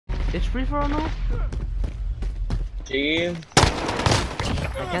It's free for all now? Sí. I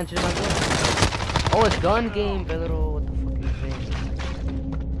can't change my gun. Oh, it's gun game, Pedro. What the fuck are you saying?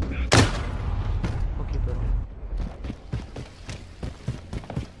 Okay, Pedro.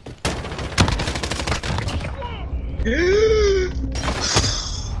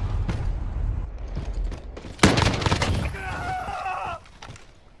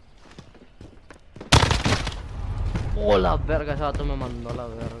 Oh, la verga, ese vato me mandó a la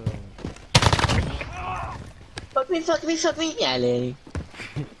verga. Fuck me, dale.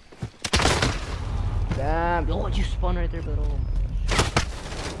 Damn. Oh, you spawned right there, Pedro.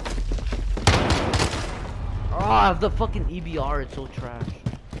 Oh, the fucking EBR, it's so trash.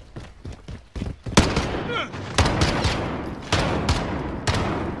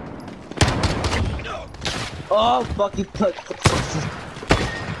 Oh, fucking fuck.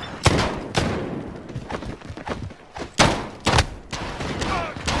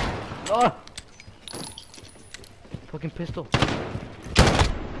 Oh! Fucking pistol.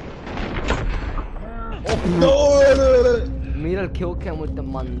 Oh, No! mira el kill cam with the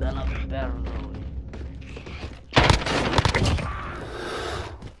mandala perro.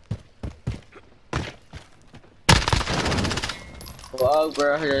 Wow,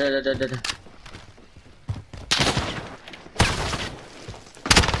 bro.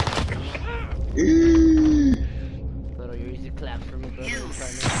 Pero you easy clap for me, bro. You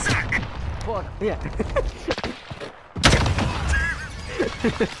suck. Fuck. Yeah.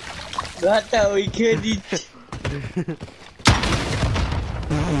 Gata, we couldn't.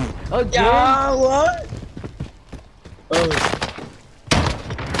 Oh, Yeah, what? Oh.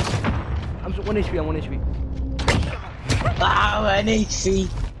 I'm 1 HP, I'm 1 HP. Ah, 1 HP.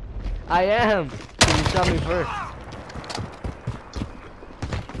 I am. You shot me first.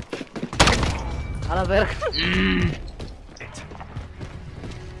 A la verga.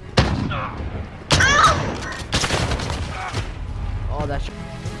 Oh, that shit.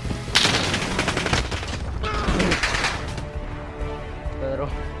 Pedro.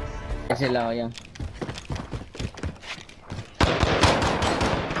 Ese lado ya.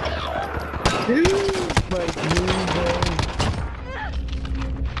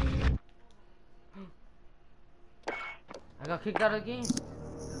 I got kicked out of the game.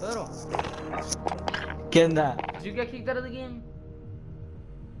 Pedro. ¿Qué onda? Did you get kicked out of the game?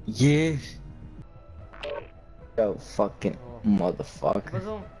 Yes. Yo, fucking ¿Qué motherfucker.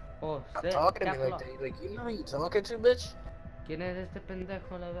 pasó? Oh, set, Talking to me cápula. like that. Like, you know who you talking to, bitch? ¿Quién es este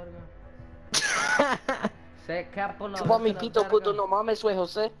pendejo, la verga? Se capo la Chupa mi la pito, verga. puto, no mames, güey,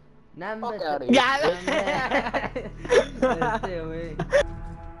 José. Nambe, Fuck se- outta here. Ya. Nambe. Este, güey.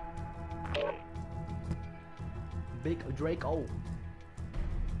 Big Draco.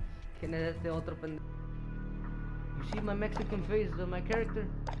 ¿Quién es este otro pendejo? You see my Mexican face of my character?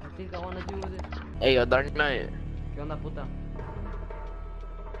 I think I wanna do with it. Hey, yo, Dark Knight, ¿Qué onda, puta?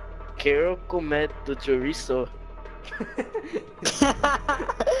 quiero comer tu chorizo.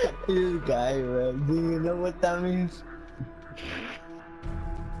 This guy, bro. Do you know what that means?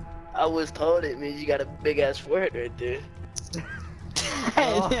 I was told it means you got a big ass forehead right there.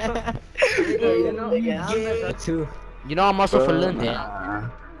 Oh. you know, Yeah, too. you know I'm also from London. Nah.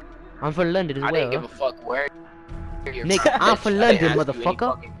 I'm from London as I well. didn't give a fuck where you're Nigga, from, I'm bitch. from I London, didn't ask you any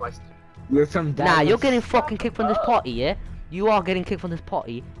motherfucker. fucking questions. We're from Dallas. Nah, you're getting fucking kicked from this party, yeah? You are getting kicked from this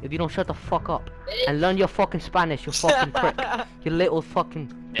party if you don't shut the fuck up and learn your fucking Spanish, you fucking prick. You little fucking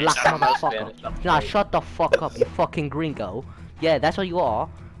black Bitch, I know motherfucker. Spanish, I'm Nah, straight. shut the fuck up, you fucking gringo. Yeah, that's what you are.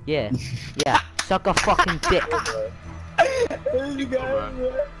 Yeah, yeah. Suck a fucking dick. This guy,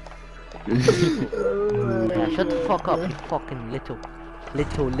 bro. Yeah, shut the fuck up, you fucking little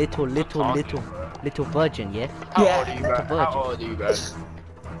virgin, yeah? How old are you It's a guys? virgin. How old are you guys?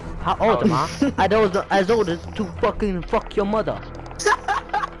 How old am I? As old as to fucking fuck your mother.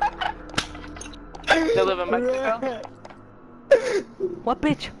 Still live in Mexico? What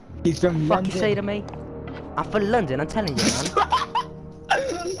bitch? He's from Fuck London. you say to me? I'm from London, I'm telling you, man.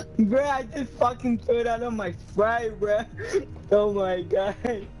 Bro, I just fucking threw it out on my fry, bro. Oh my god.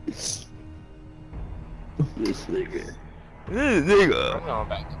 This nigga. This nigga. I'm going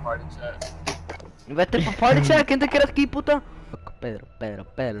back to party chat. Vete pa' party chat, ¿quién te quieres aquí, puta? Pedro,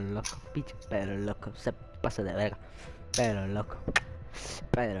 loco, pinche Pedro, loco, se pasa de verga. Pedro, loco,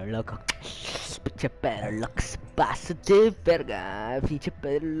 pinche Pedro, loco, se pasa de verga. Pinche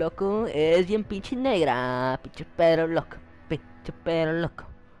Pedro, loco, es bien pinche negra. Pinche Pedro, loco, pinche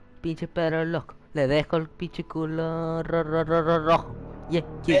Pedro, loco. Le dejo el pinche culo rojo. Yeah.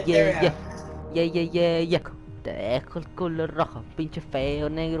 Te dejo el culo rojo, pinche feo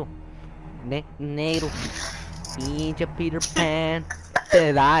negro. Negro. Pinche Peter Pan.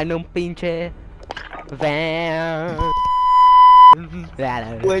 te dan un pinche van.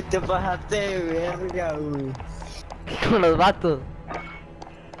 Güey, te pasaste de verga, güey. Con los vatos.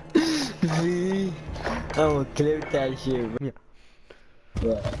 Sí. Vamos, clip that shit, bro.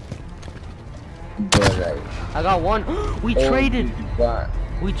 Yeah. But, I got one. We traded.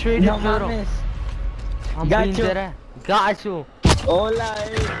 We traded, no pero. mames. I'm Got being you. dead ass. Got you. Hola,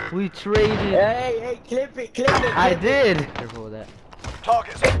 We traded. Hey, clip it, clip it. I did. Careful with that.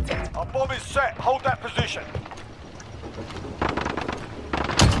 Targets. Our bomb is set. Hold that position.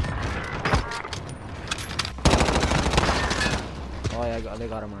 Oh yeah, they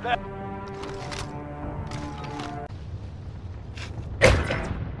got him right.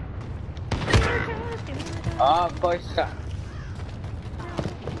 Oh, of course.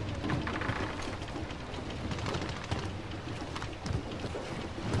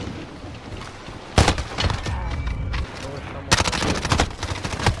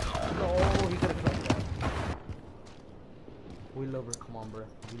 No, he could've clutched that. We love her, come on, bro.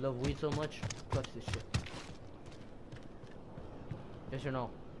 We love weed so much. Clutch this shit. Yes or no?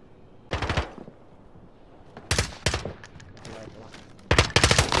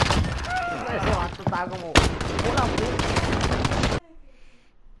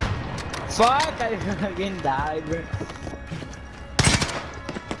 Fuck, I fucking died, bro.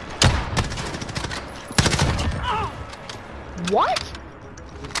 What?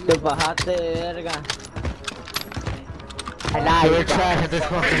 Te pasaste de verga. Nah, you're trash at this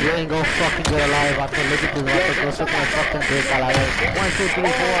fucking game. Go fucking get alive. I can look at this. I can go suck my fucking dick a la vez. 1, 2, 3,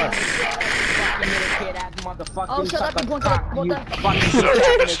 4. Fucking little kid ass motherfucker. Oh, you shut suck up, a you cock, what you the- fucking Search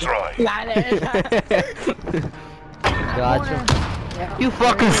and destroy. Gotcha. You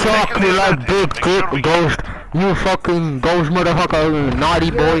fucking suck, you like big dick ghost. You fucking ghost motherfucker,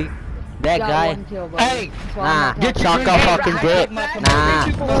 naughty boy. That guy. Hey, Nah, Get suck a fucking dick. Nah,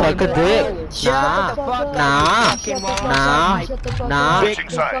 suck a dick. Nah, nah, nah, nah. Switching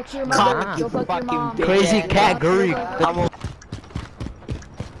sides. Go fuck your mom. Crazy cat Greek.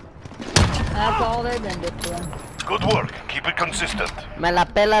 That's all they've been doing. Good work. Keep it consistent. Me la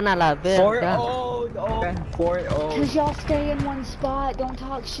pelan a la verga. 4-0. Cause y'all stay in one spot, don't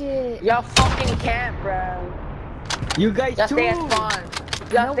talk shit. Y'all fucking can't, bro. You guys Y'all too. stay at spawn.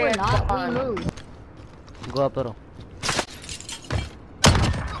 Y'all No, stay we're at not. We spawn. moved. Go pero.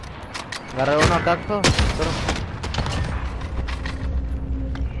 Agarré uno acá, pero.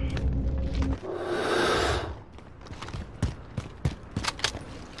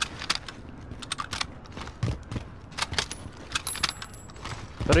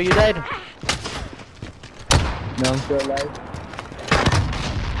 Pero you died. No, I'm still alive.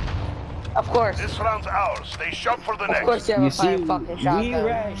 Of course. This round's ours. Stay sharp for the Of next. course you have You a see, fucking we shotgun.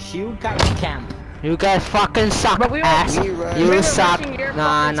 rush, you guys camp. You guys fucking suck But we were- ass. we were You suck. rushing your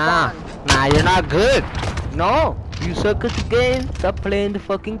Nah, fucking nah. spawn. Nah, you're not good. No. You suck at the game. Stop playing the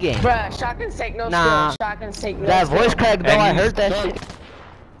fucking game. Bruh, shotguns take no Nah. skill. Shotguns take no That skill. voice crack though, And I you heard that suck. shit.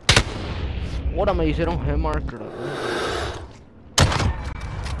 What am I hicieron hit marker?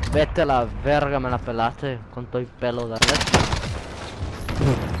 Vete a la verga, me la pelaste con todo el pelo de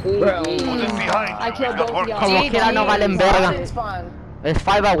Bro, Put it behind I you. killed We've got both work y'all. to do. Como quiera no valen verga. Spawn. It's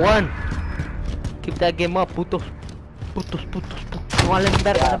 5-1. Keep that game up, putos. Putos. No valen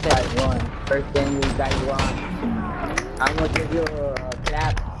verga la verga. 5-1. First game you guys won. I'm gonna give you a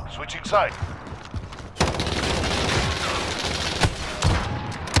clap. Switching side.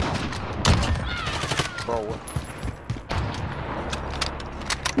 Bro,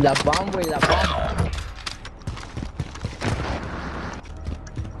 La bomb, güey, la bomb.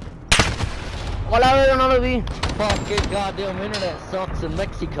 hola, verga, no lo vi. Fucking goddamn internet sucks in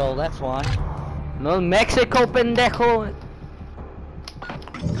Mexico, that's why. No, Mexico, pendejo.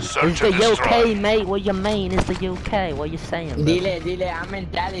 Search It's and the destroy. UK, mate. What you mean? It's the UK. What you saying, bro? Dile, I'm in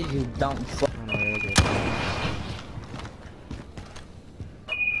Dallas, you dumb fuck. Oh, no, you're good.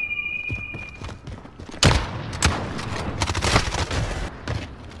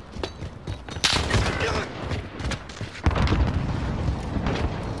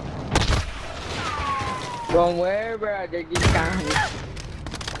 From where, bro? They're just counting.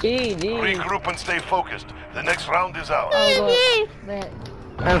 GG. Regroup and stay focused. The next round is ours. Oh, look.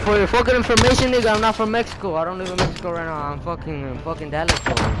 And for your fucking information, nigga, I'm not from Mexico. I don't live in Mexico right now. I'm fucking Dallas.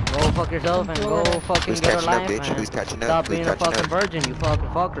 So go fuck yourself and go fucking Who's get a catching up, life bitch? and Who's catching up? stop Who's being a catching fucking up? virgin, you fucking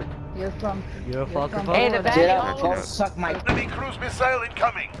fucker. You're from. You're a fucking from- fucker. Hey, the Shut bad up, go suck my. Enemy cruise missile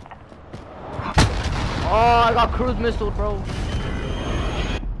incoming. Oh, I got cruise missile, bro.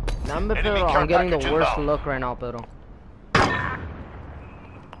 Dame, Enemy pero care I'm getting the package worst inbound. luck right now, pero.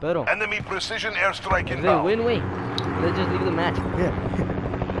 Pero, Enemy precision airstrike if they inbound. win, wait. Let's just leave the match. Yeah.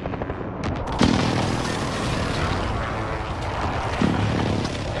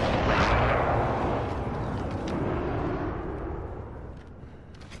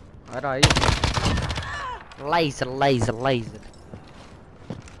 Alright. Laser.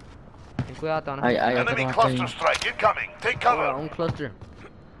 Ten cuidado, te van a Enemy cluster strike incoming. Take cover. un cluster.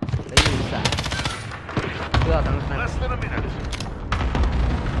 Cuidado, te van a sniper. Less than a minute.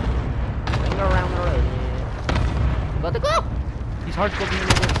 Go around the road. About to go! He's hard scoping in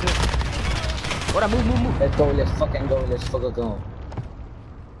the road too. What? Move. Let's go, let's fucking go.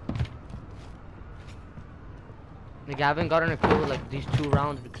 Nigga, I haven't gotten a kill with like these 2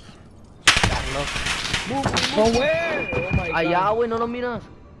 rounds because bad luck. Move. From where? Oh my god. Allá, güey, no lo miras.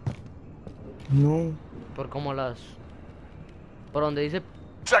 No. Por como las... Por donde dice...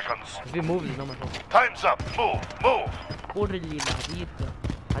 Seconds. If he moves, no me jodas. Time's up. Move. Porra, la vida.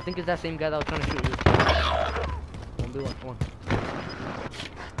 I think it's that same guy that was trying to shoot you. 1v1, come on.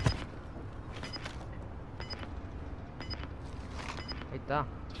 Ahí está.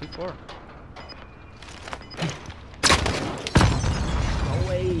 C4. No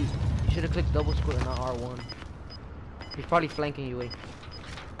way. You should have clicked double square, not R1. He's probably flanking you, wait.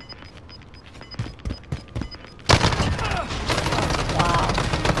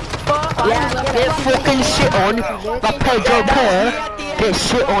 Get fucking shit on by Pedro Kerr. Get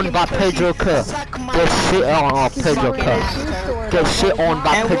shit on by Pedro Kerr. Get shit on Pedro Kerr. Get shit on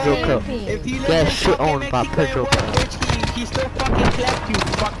by Pedro Kerr. Get shit on by Pedro Kerr. He still fucking clapped you,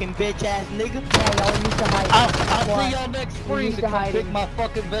 fucking bitch ass nigga. I'll see y'all next spring to come pick my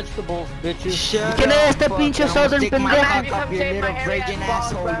fucking vegetables, bitches. Shut ¿Quién es este up, pinche fuck, southern stick my pendejo? cock up your little virgin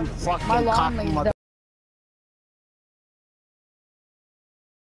asshole, you fucking My lawn cock lady's mother.